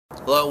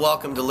Hello,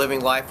 welcome to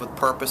Living Life with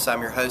Purpose.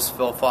 I'm your host,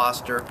 Phil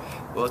Foster.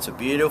 Well, it's a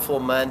beautiful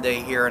Monday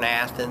here in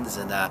Athens,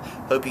 and I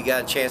hope you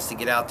got a chance to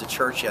get out to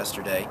church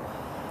yesterday.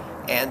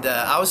 And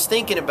I was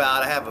thinking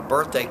about, I have a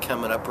birthday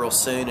coming up real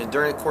soon, and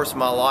during the course of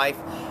my life,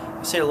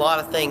 I've seen a lot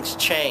of things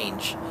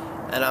change.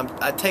 And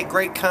I take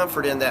great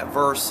comfort in that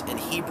verse in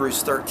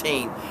Hebrews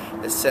 13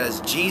 that says,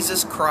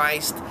 Jesus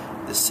Christ,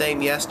 the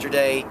same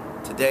yesterday,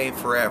 today, and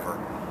forever.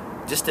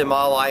 Just in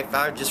my life,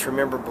 I just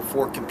remember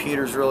before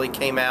computers really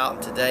came out,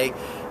 and today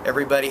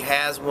everybody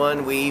has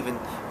one. We even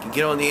can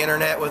get on the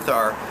internet with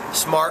our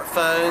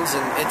smartphones,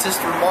 and it's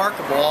just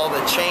remarkable all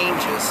the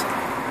changes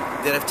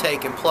that have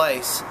taken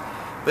place.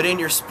 But in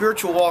your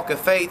spiritual walk of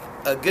faith,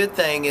 a good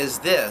thing is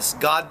this: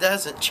 God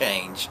doesn't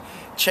change.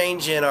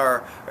 Change in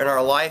our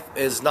life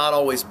is not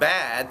always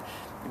bad,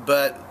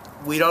 but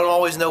we don't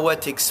always know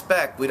what to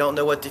expect. We don't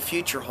know what the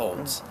future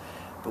holds.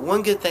 But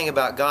one good thing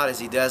about God is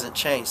He doesn't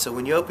change. So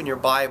when you open your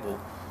Bible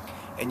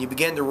and you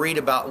begin to read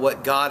about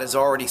what God has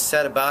already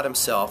said about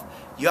Himself,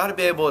 you ought to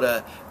be able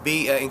to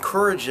be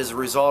encouraged as a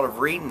result of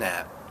reading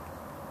that.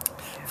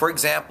 For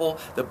example,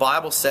 the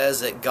Bible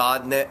says that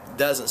God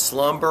doesn't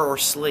slumber or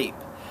sleep.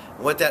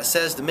 What that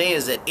says to me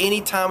is that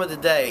any time of the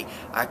day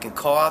I can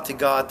call out to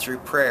God through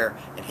prayer,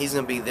 and He's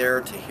going to be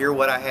there to hear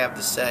what I have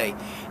to say.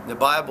 And the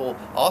Bible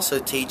also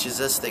teaches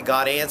us that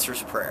God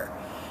answers prayer.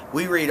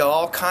 We read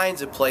all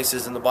kinds of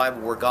places in the Bible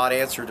where God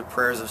answered the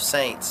prayers of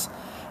saints.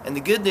 And the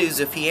good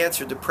news, if He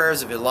answered the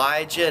prayers of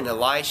Elijah and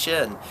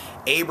Elisha and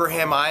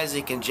Abraham,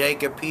 Isaac and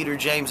Jacob, Peter,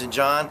 James and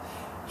John,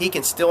 He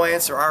can still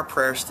answer our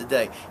prayers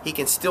today. He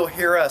can still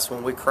hear us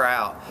when we cry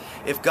out.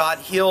 If God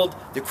healed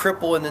the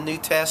cripple in the New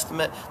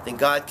Testament, then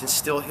God can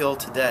still heal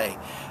today.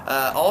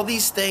 All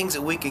these things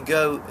that we could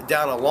go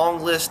down a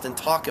long list and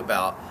talk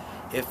about,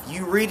 if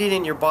you read it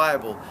in your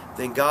Bible,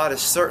 then God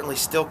is certainly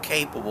still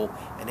capable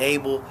and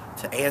able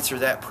to answer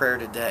that prayer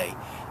today.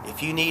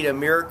 If you need a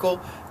miracle,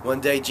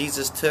 one day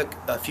Jesus took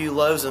a few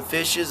loaves and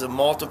fishes and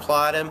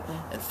multiplied them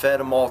and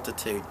fed a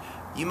multitude.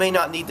 You may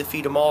not need to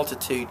feed a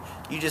multitude,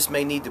 you just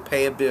may need to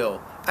pay a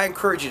bill. I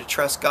encourage you to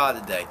trust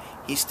God today.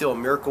 He's still a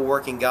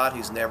miracle-working God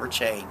who's never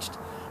changed.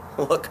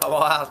 Look, I'm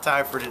all out of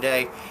time for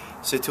today.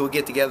 So till we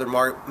get together,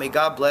 Mark, may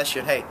God bless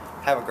you, and hey,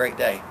 have a great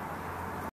day.